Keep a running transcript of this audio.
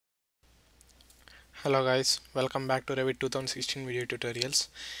Hello guys, welcome back to Revit 2016 video tutorials.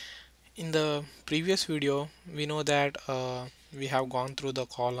 In the previous video, we know that we have gone through the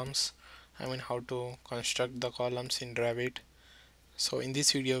columns, how to construct the columns in Revit. So in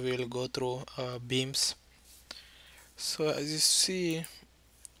this video, we will go through beams. So as you see,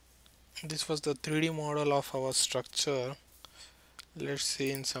 this was the 3D model of our structure. Let's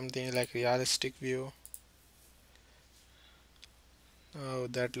see in something like realistic view. Oh,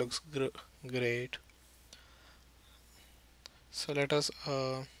 that looks great. So let us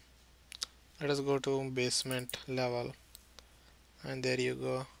go to basement level, and there you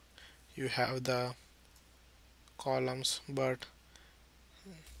go. You have the columns, but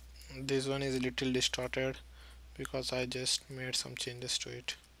this one is a little distorted because I just made some changes to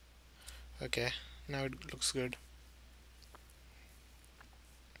it. Okay, now it looks good.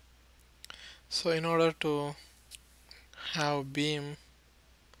 So in order to have beam,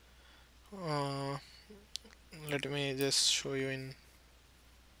 uh, let me just show you in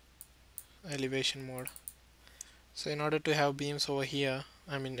elevation mode. So in order to have beams over here,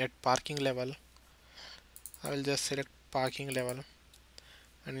 at parking level, I will just select parking level,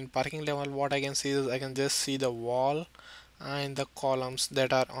 and in parking level what I can see is I can just see the wall and the columns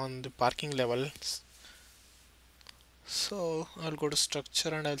that are on the parking level. So I'll go to structure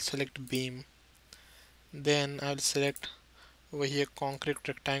and I'll select beam. Then I'll select over here concrete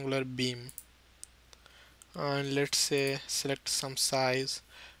rectangular beam, and let's say select some size.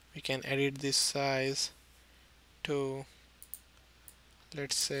 We can edit this size to,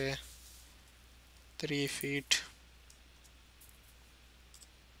 let's say, 3 feet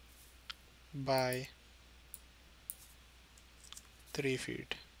by 3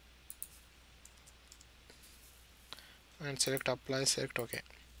 feet, and select apply, select OK.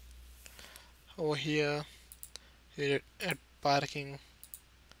 Over here at parking,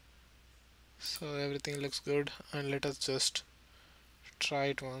 so everything looks good, and let us just try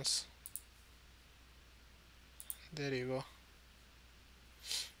it once. There you go.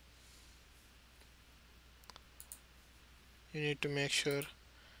 You need to make sure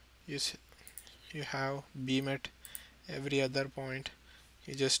you you have beam at every other point.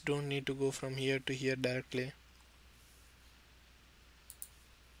 You just don't need to go from here to here directly.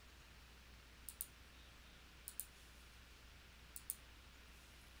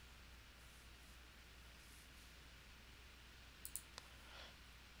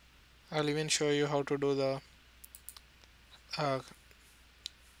 I'll even show you how to do the uh,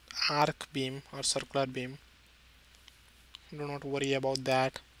 arc beam or circular beam. Do not worry about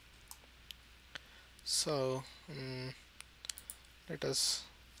that. So let us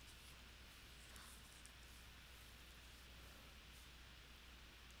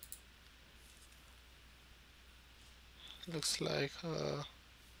looks like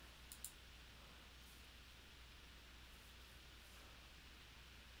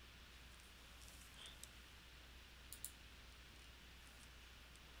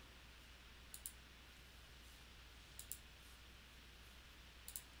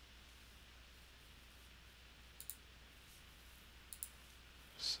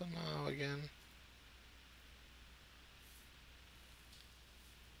so now again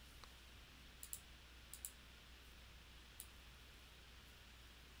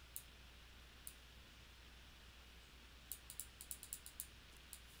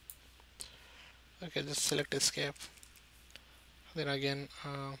okay, just select escape, then again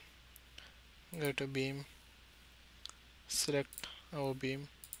go to beam, select our beam,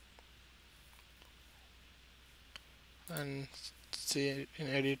 and see in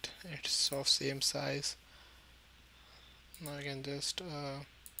edit it's of same size. Now I can just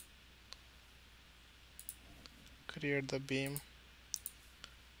create the beam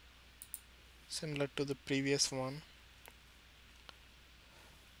similar to the previous one.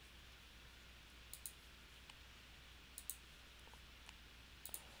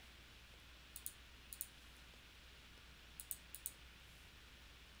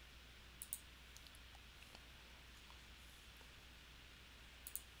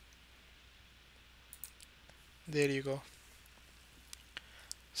 There you go.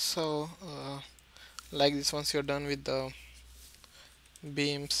 So like this, once you're done with the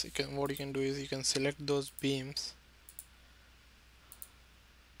beams, what you can do is you can select those beams,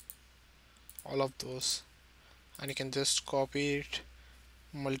 all of those, and you can just copy it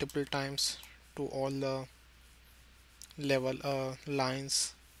multiple times to all the level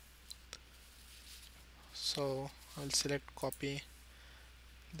lines. So I'll select copy,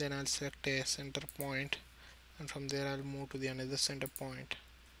 then I'll select a center point, and from there I'll move to the another center point.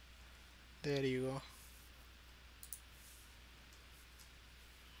 There you go.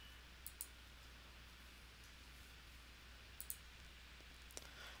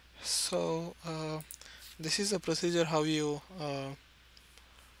 So this is the procedure how you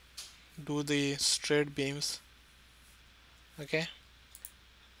do the straight beams. Okay,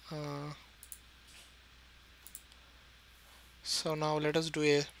 uh, so now let us do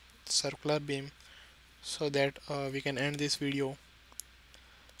a circular beam so that we can end this video.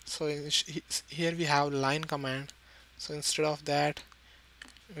 So here we have line command, so instead of that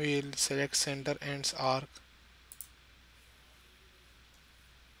we'll select center ends arc,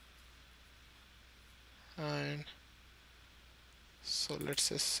 and so let's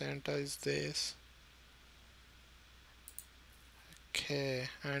say center is this. Okay,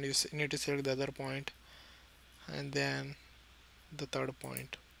 and you need to select the other point and then the third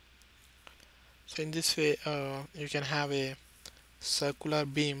point. So in this way you can have a circular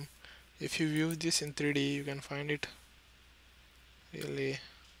beam. If you view this in 3D you can find it really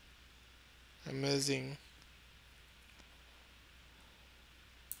amazing.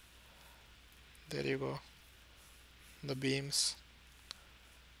 There you go, the beams,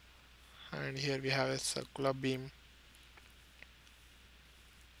 and here we have a circular beam.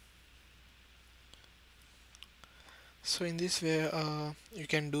 So in this way you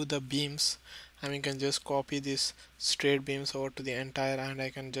can do the beams, and you can just copy this straight beams over to the entire, and I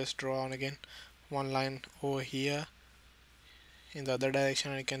can just draw on again one line over here in the other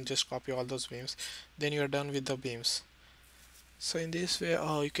direction. I can just copy all those beams, then you are done with the beams. So in this way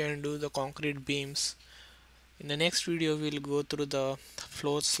you can do the concrete beams. In the next video we'll go through the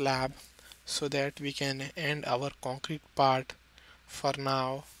floor slab so that we can end our concrete part for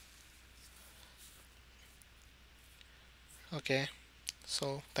now. Okay,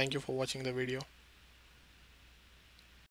 so thank you for watching the video.